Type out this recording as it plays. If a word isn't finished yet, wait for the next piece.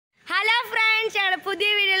പുതിയ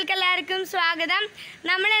വീഡിയോയിലേക്ക് എല്ലാവർക്കും സ്വാഗതം.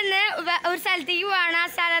 നമ്മളിന്ന് ഒരു സ്ഥലത്തേക്ക് പോവാണ്. ആ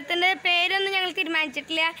സ്ഥലത്തിൻ്റെ പേരൊന്നും ഞങ്ങൾ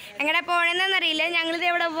തീരുമാനിച്ചിട്ടില്ല, എങ്ങനെ പോകണമെന്നറിയില്ല. ഞങ്ങളിത്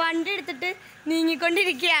ഇവിടെ വണ്ടി എടുത്തിട്ട്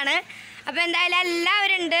നീങ്ങിക്കൊണ്ടിരിക്കുകയാണ്. അപ്പോൾ എന്തായാലും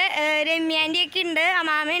എല്ലാവരും ഉണ്ട്. രമ്യാൻ്റിയൊക്കെ ഉണ്ട്,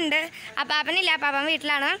 അമ്മാമ്മയുണ്ട്, അപ്പാപ്പനില്ല, അപ്പാപ്പൻ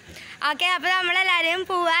വീട്ടിലാണ്. ഓക്കെ, അപ്പോൾ നമ്മളെല്ലാവരും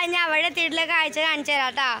പോവാ. ഇനി അവിടെ എത്തിയിട്ടുള്ള കാഴ്ച കാണിച്ചു തരാം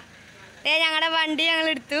കേട്ടോ. ഞങ്ങളുടെ വണ്ടി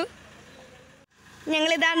ഞങ്ങളെടുത്തു,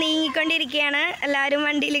 ഞങ്ങളിതാ നീങ്ങിക്കൊണ്ടിരിക്കുകയാണ്. എല്ലാവരും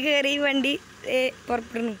വണ്ടിയിൽ കയറി വണ്ടി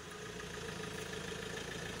പുറപ്പെടുന്നു.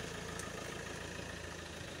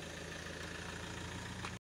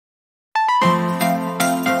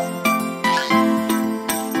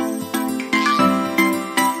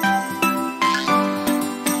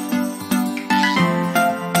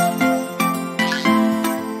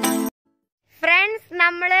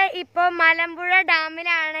 നമ്മൾ ഇപ്പോൾ മലമ്പുഴ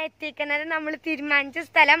ഡാമിലാണ് എത്തിക്കുന്നത്. നമ്മൾ തീരുമാനിച്ച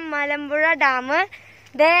സ്ഥലം മലമ്പുഴ ഡാം.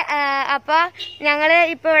 അപ്പോൾ ഞങ്ങൾ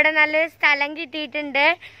ഇപ്പോൾ ഇവിടെ നല്ലൊരു സ്ഥലം കിട്ടിയിട്ടുണ്ട്.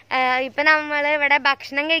 ഇപ്പം നമ്മൾ ഇവിടെ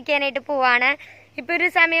ഭക്ഷണം കഴിക്കാനായിട്ട് പോവാണ്. ഇപ്പോൾ ഒരു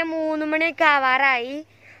സമയം 3 മണിയൊക്കെ ആവാറായി.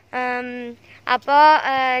 അപ്പോൾ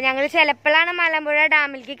ഞങ്ങൾ ചിലപ്പോഴാണ് മലമ്പുഴ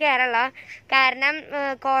ഡാമിലേക്ക് കയറുള്ളത്, കാരണം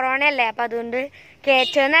കൊറോണ അല്ലേ. അപ്പോൾ അതുകൊണ്ട്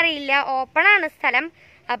കയറ്റുമെന്നറിയില്ല. ഓപ്പണാണ് സ്ഥലം,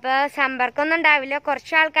 അപ്പോൾ സമ്പർക്കമൊന്നും ഉണ്ടാവില്ല,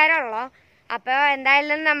 കുറച്ച് ആൾക്കാരുള്ളൂ. അപ്പോൾ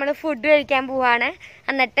എന്തായാലും നമ്മൾ ഫുഡ് കഴിക്കാൻ പോവാണ്.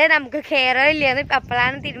 എന്നിട്ട് നമുക്ക് കയറോ ഇല്ലയെന്ന്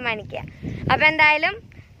അപ്പോഴാണ് തീരുമാനിക്കുക. അപ്പോൾ എന്തായാലും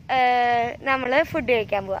നമ്മൾ ഫുഡ്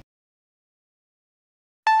കഴിക്കാൻ പോവാം.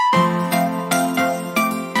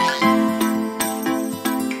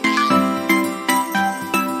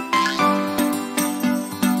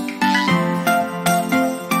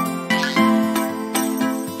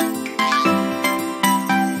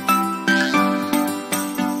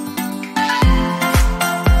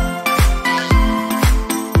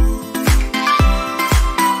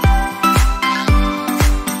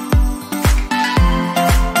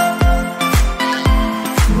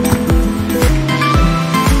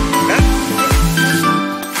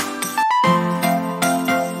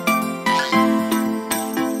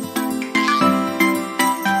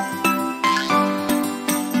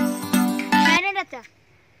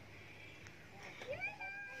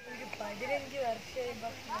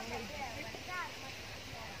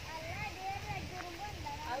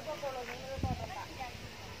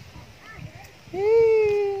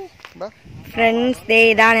 ഫ്രണ്ട്സ്,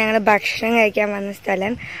 ഇതാണ് ഞങ്ങൾ ഭക്ഷണം കഴിക്കാൻ വന്ന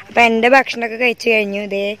സ്ഥലം. അപ്പം എൻ്റെ ഭക്ഷണമൊക്കെ കഴിച്ചു കഴിഞ്ഞു.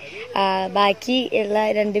 ബാക്കി ഉള്ള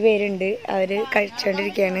 2 പേരുണ്ട്, അവർ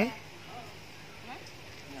കഴിച്ചുകൊണ്ടിരിക്കുകയാണ്.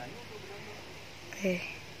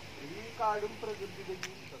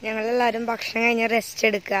 ഞങ്ങളെല്ലാവരും ഭക്ഷണം കഴിഞ്ഞ് റെസ്റ്റ്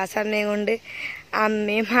എടുക്കുക. ആ സമയം കൊണ്ട്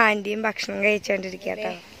അമ്മയും ആൻറ്റിയും ഭക്ഷണം കഴിച്ചുകൊണ്ടിരിക്കുക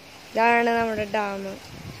കേട്ടോ. ഇതാണ് നമ്മുടെ ഡാം.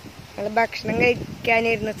 ഞങ്ങൾ ഭക്ഷണം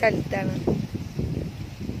കഴിക്കാനിരുന്ന സ്ഥലത്താണ്.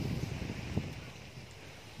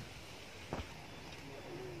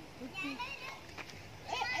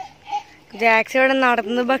 ജാക്സ് ഇവിടെ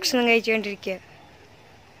നടന്ന് ഭക്ഷണം കഴിച്ചുകൊണ്ടിരിക്കുക.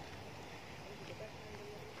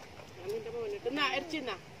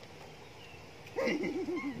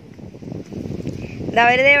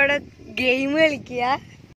 അവരുടെ ഇവിടെ ഗെയിം കളിക്കുക.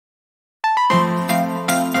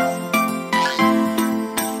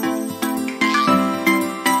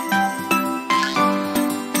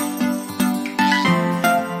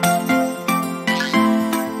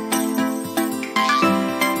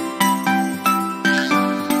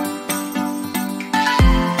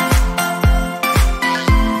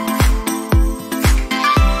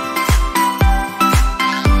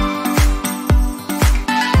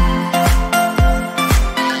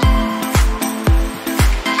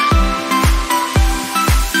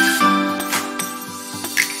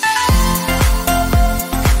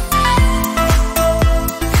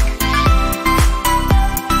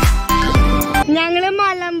 ഞങ്ങള്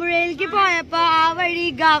മലമ്പുഴയിലേക്ക് പോയപ്പോ ആ വഴി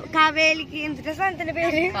കവേലിക്ക്, എന്തിന്റെ സ്ഥലത്തിന്റെ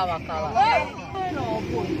പേര്,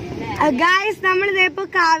 ഗായ്സ്, നമ്മളിതേപ്പോ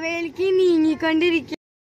കാവേലിക്ക് നീങ്ങിക്കൊണ്ടിരിക്കും.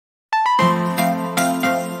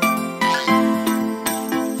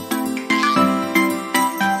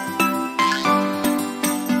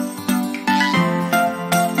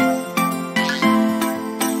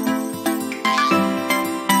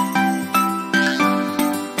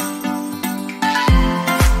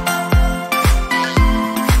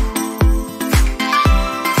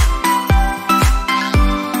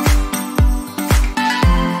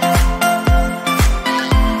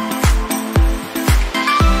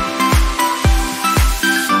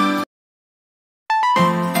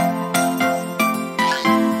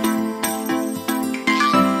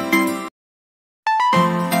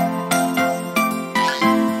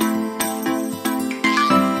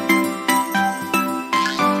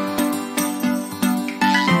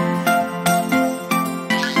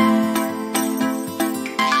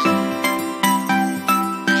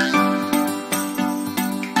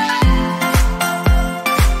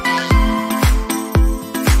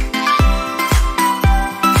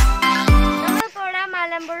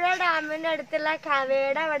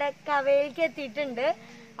 അവിടെ കവയിലേക്ക് എത്തിയിട്ടുണ്ട്.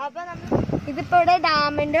 അപ്പൊ ഇതിപ്പോ ഇവിടെ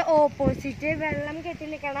ഡാമിന്റെ ഓപ്പോസിറ്റ് വെള്ളം കെട്ടി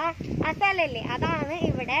നിൽക്കണ ആ സ്ഥലല്ലേ, അതാണ്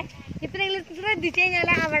ഇവിടെ. ഇപ്പൊ നിങ്ങൾ ശ്രദ്ധിച്ചു കഴിഞ്ഞാൽ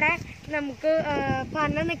അവിടെ നമുക്ക്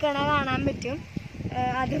പന നിക്കണ കാണാൻ പറ്റും.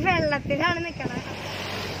 അത് വെള്ളത്തിലാണ് നിക്കണത്.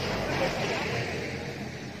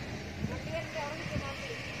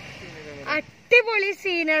 അടിപൊളി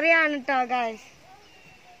സീനറി ആണ് കേട്ടോ ഗായ്സ്.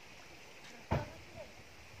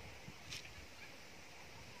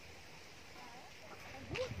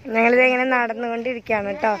 ഞങ്ങളിത് ഇങ്ങനെ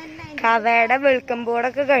നടന്നുകൊണ്ടിരിക്കുകയാണ് കേട്ടോ. കവയുടെ വെൽക്കം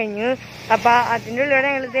ബോർഡൊക്കെ കഴിഞ്ഞു. അപ്പൊ അതിൻ്റെ ഉള്ളിലൂടെ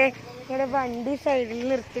ഞങ്ങളിത് ഇങ്ങനെ വണ്ടി സൈഡിൽ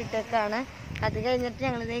നിർത്തിയിട്ടൊക്കെയാണ്. അത് കഴിഞ്ഞിട്ട്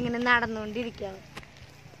ഞങ്ങളിത് ഇങ്ങനെ നടന്നുകൊണ്ടിരിക്കുകയാണ്.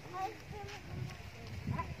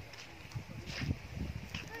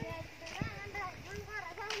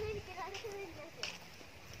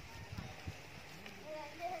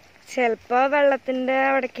 ചിലപ്പോ വെള്ളത്തിന്റെ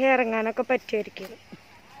അവിടേക്ക് ഇറങ്ങാനൊക്കെ പറ്റുമായിരിക്കും.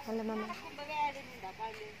 അല്ല മമ്മ,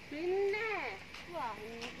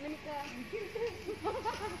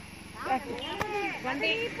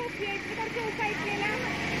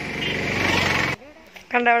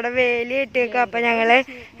 കണ്ട അവിടെ വേലി ഇട്ടേക്കും. അപ്പൊ ഞങ്ങള്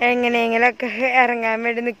എങ്ങനെയെങ്കിലൊക്കെ ഇറങ്ങാൻ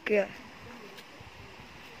വേണ്ടി നിക്കുക.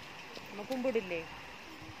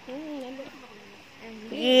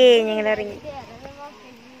 ഞങ്ങൾ ഇറങ്ങി.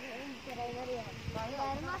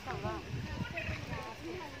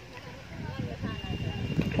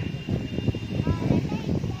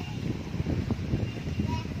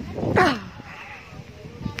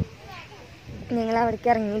 ഞങ്ങൾ അവിടേക്ക്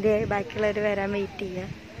ഇറങ്ങിയിട്ട് ബാക്കിയുള്ളവർ വരാൻ വെയിറ്റ് ചെയ്യുക.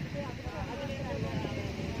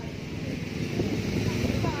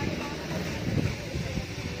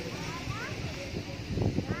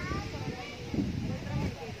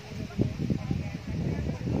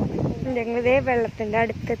 ഞങ്ങളിതേ വെള്ളത്തിന്റെ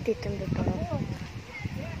അടുത്തെത്തിയിട്ടുണ്ട് കേട്ടോ.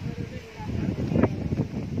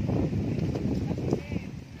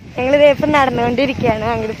 ഞങ്ങളിതേ ഇപ്പം നടന്നുകൊണ്ടിരിക്കുകയാണ്,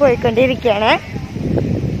 അങ്ങോട്ട് പോയിക്കൊണ്ടിരിക്കുകയാണ്.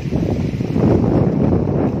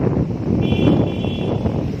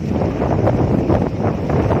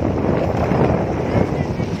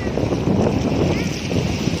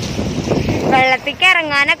 വെള്ളത്തേക്ക്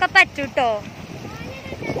ഇറങ്ങാനൊക്കെ പറ്റൂട്ടോ.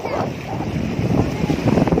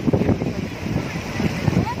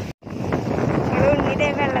 ഉണ്ണിതേ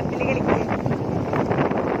വെള്ളത്തിൽ കളിക്കും.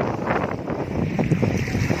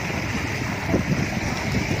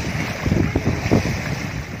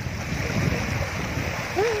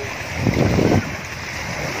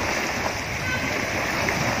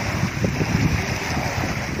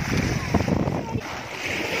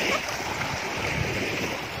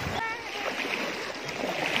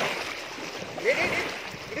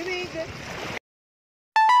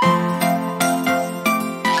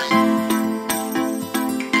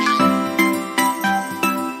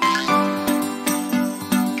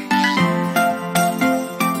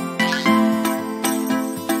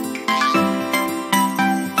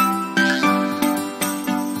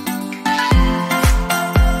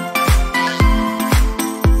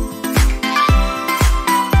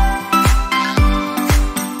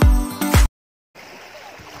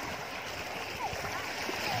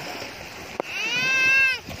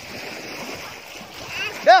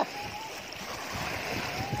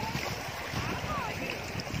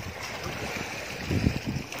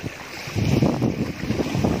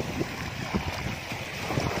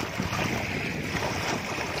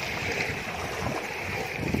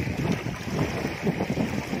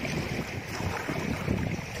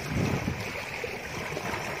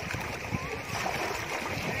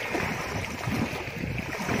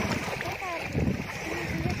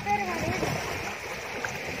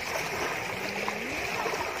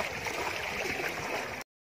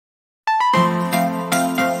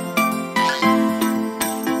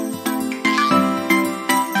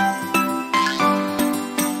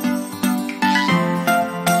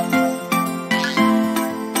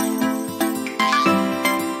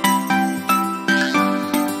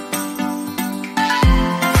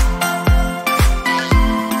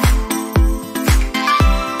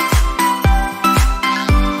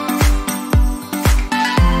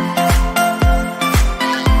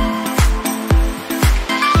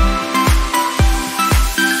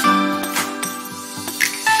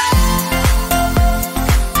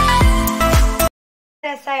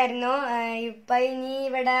 രസമായിരുന്നു. ഇപ്പൊ ഇനി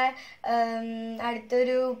ഇവിടെ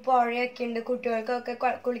അടുത്തൊരു പുഴയൊക്കെ ഉണ്ട്, കുട്ടികൾക്കൊക്കെ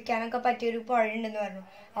കുളിക്കാനൊക്കെ പറ്റിയൊരു പുഴ ഉണ്ടെന്ന് പറഞ്ഞു.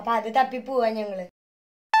 അപ്പൊ അത് തപ്പി പോവാ ഞങ്ങള്.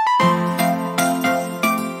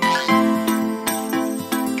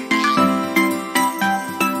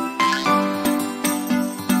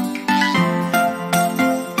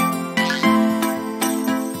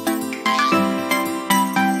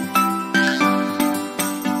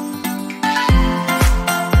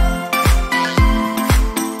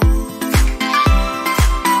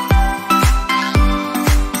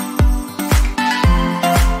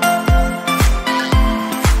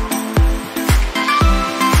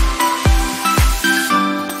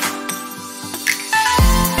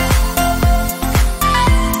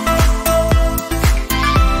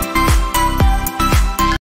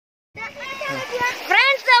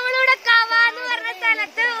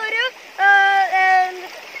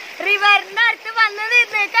 പുഴന്റെ അടുത്ത് വന്ന്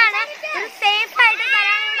നിന്നേക്കാണ്. സേഫ് ആയിട്ട്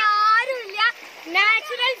തരാൻ ഇവിടെ ആരുമില്ല.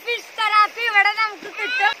 നാച്ചുറൽ ഫിഷ് തെറാപ്പി ഇവിടെ നമുക്ക്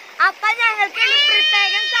കിട്ടും. അപ്പൊ ഞങ്ങൾക്ക്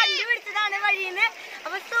പ്രത്യേകം കണ്ടുപിടിച്ചതാണ് വഴിന്ന്.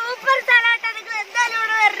 അപ്പൊ സൂപ്പർ സ്ഥലമായിട്ട് നിങ്ങൾ എന്തായാലും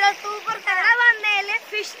ഇവിടെ വരണോ. സൂപ്പർ സ്ഥലം വന്നേല്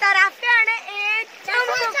ഫിഷ് തെറാപ്പിയാണ്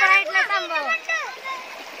ഏറ്റവും സൂപ്പർ ആയിട്ടുള്ള സംഭവം.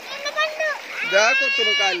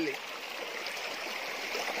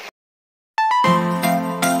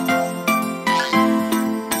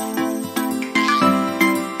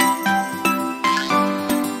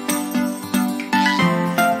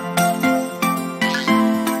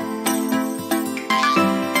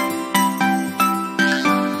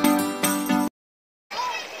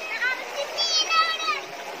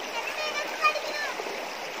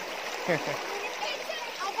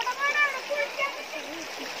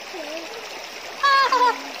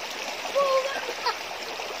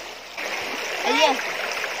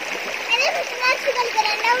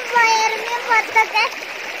 വയറിനെ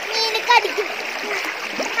മീൻ കടിക്കും.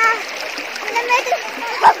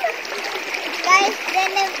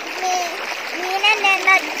 മീനെന്നെ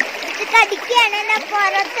ഇത് കടിക്കുകയാണ്.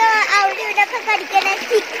 പുറത്ത് അവിടെ ഇവിടെ ഒക്കെ കടിക്കണ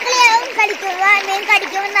ചിക്കലാവും കടിക്കുമ്പോ മീൻ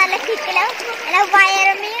കടിക്കുമ്പോ നല്ല ചിക്കലാവും. അല്ല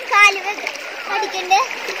വയറുമീൻ കാലുമ കടിക്കണ്ട്.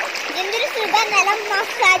 എന്തൊരു സുഖം. നല്ല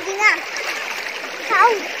മസാജിങ്ങാ.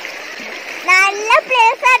 നല്ല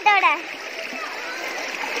പ്ലേസ് ആട്ടോ അവിടെ.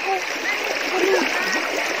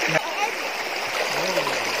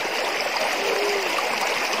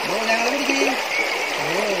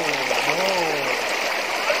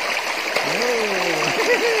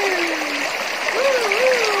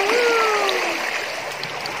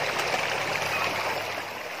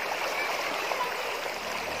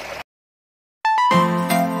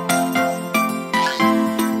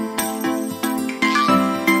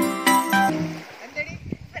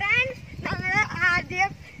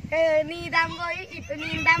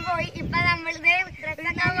 നീന്താൻ പോയി. ഇപ്പൊ നമ്മളിത്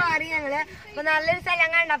ഡ്രസ്സൊക്കെ മാറി ഞങ്ങള്. അപ്പൊ നല്ലൊരു സ്ഥലം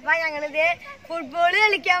കണ്ടപ്പോ ഞങ്ങളിത് ഫുട്ബോള്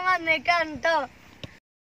കളിക്കാൻ വന്നേക്കാണ് കേട്ടോ.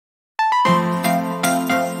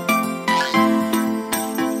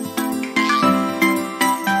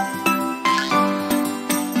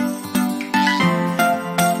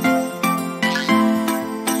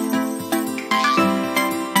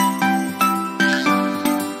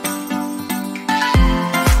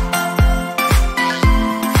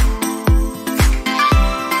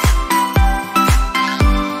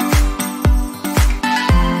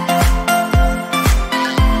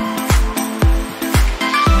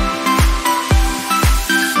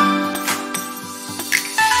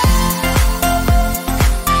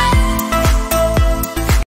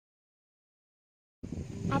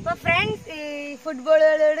 അപ്പൊ ഫ്രണ്ട്സ്, ഈ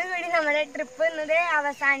ഫുട്ബോളുകളോട് കൂടി നമ്മുടെ ട്രിപ്പ് ഇന്നത്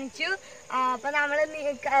അവസാനിച്ചു. അപ്പൊ നമ്മള്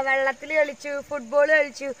വെള്ളത്തിൽ കളിച്ചു, ഫുട്ബോൾ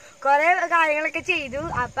കളിച്ചു, കുറെ കാര്യങ്ങളൊക്കെ ചെയ്തു.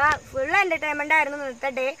 അപ്പൊ ഫുൾ എന്റർടൈൻമെന്റ് ആയിരുന്നു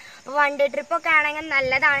ഇന്നത്തെ ഡേ. അപ്പൊ വൺ ഡേ ട്രിപ്പ് ഒക്കെ ആണെങ്കിൽ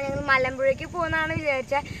നല്ലതാണ്. ഞങ്ങൾ മലമ്പുഴയ്ക്ക് പോകുന്നതാണ്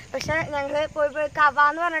വിചാരിച്ചത്. പക്ഷെ ഞങ്ങള് പോയി കവ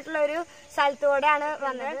എന്ന് പറഞ്ഞിട്ടുള്ള ഒരു സ്ഥലത്തൂടെയാണ്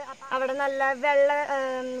വന്നത്. അവിടെ നല്ല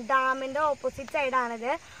ഡാമിന്റെ ഓപ്പോസിറ്റ്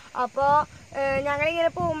സൈഡാണിത്. അപ്പോ ഞങ്ങളിങ്ങനെ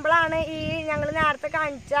പോകുമ്പോഴാണ് ഈ ഞങ്ങൾ നേരത്തെ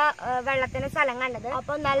കാണിച്ച വെള്ളത്തിന്റെ സ്ഥലം കണ്ടത്.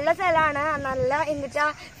 അപ്പൊ നല്ല സ്ഥലമാണ്. നല്ല എന്നിട്ടാ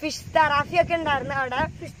ഫിഷ് തെറാപ്പി ഒക്കെ ഉണ്ടായിരുന്നു അവിടെ.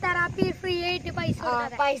 ഫിഷ് തെറാപ്പി ഫ്രീ ആയിട്ട്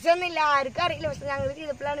പൈസ ഒന്നുമില്ല, ആർക്കും അറിയില്ല. പക്ഷെ ഞങ്ങൾ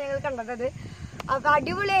ചെയ്തപ്പോഴാണ് ഞങ്ങൾ കണ്ടത്. അപ്പൊ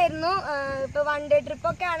അടിപൊളിയായിരുന്നു. ഇപ്പൊ വൺ ഡേ ട്രിപ്പ്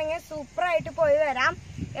ഒക്കെ ആണെങ്കിൽ സൂപ്പർ ആയിട്ട് പോയി വരാം.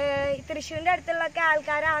 തൃശ്ശൂരിന്റെ അടുത്തുള്ളൊക്കെ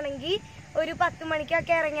ആൾക്കാരാണെങ്കിൽ ഒരു 10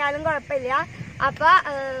 മണിക്കൊക്കെ ഇറങ്ങിയാലും കുഴപ്പമില്ല. അപ്പൊ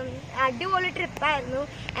അടിപൊളി ട്രിപ്പായിരുന്നു.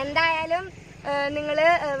 എന്തായാലും നിങ്ങള്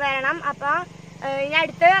വരണം. അപ്പൊ ഇനി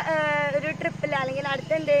അടുത്ത ഒരു ട്രിപ്പിൽ അല്ലെങ്കിൽ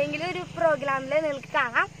അടുത്ത എന്തെങ്കിലും ഒരു പ്രോഗ്രാമില് നിങ്ങൾക്ക്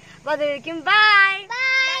കാണാം. അപ്പൊ അതായിരിക്കും ബൈ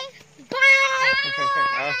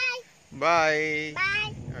ബൈ.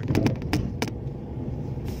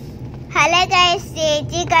 ഹലോ ഗൈസ്,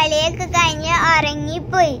 ചേച്ചി കളിയൊക്കെ കഴിഞ്ഞ്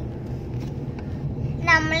ഉറങ്ങിപ്പോയി.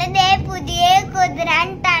 നമ്മളിതേ പുതിയ കുതിരാൻ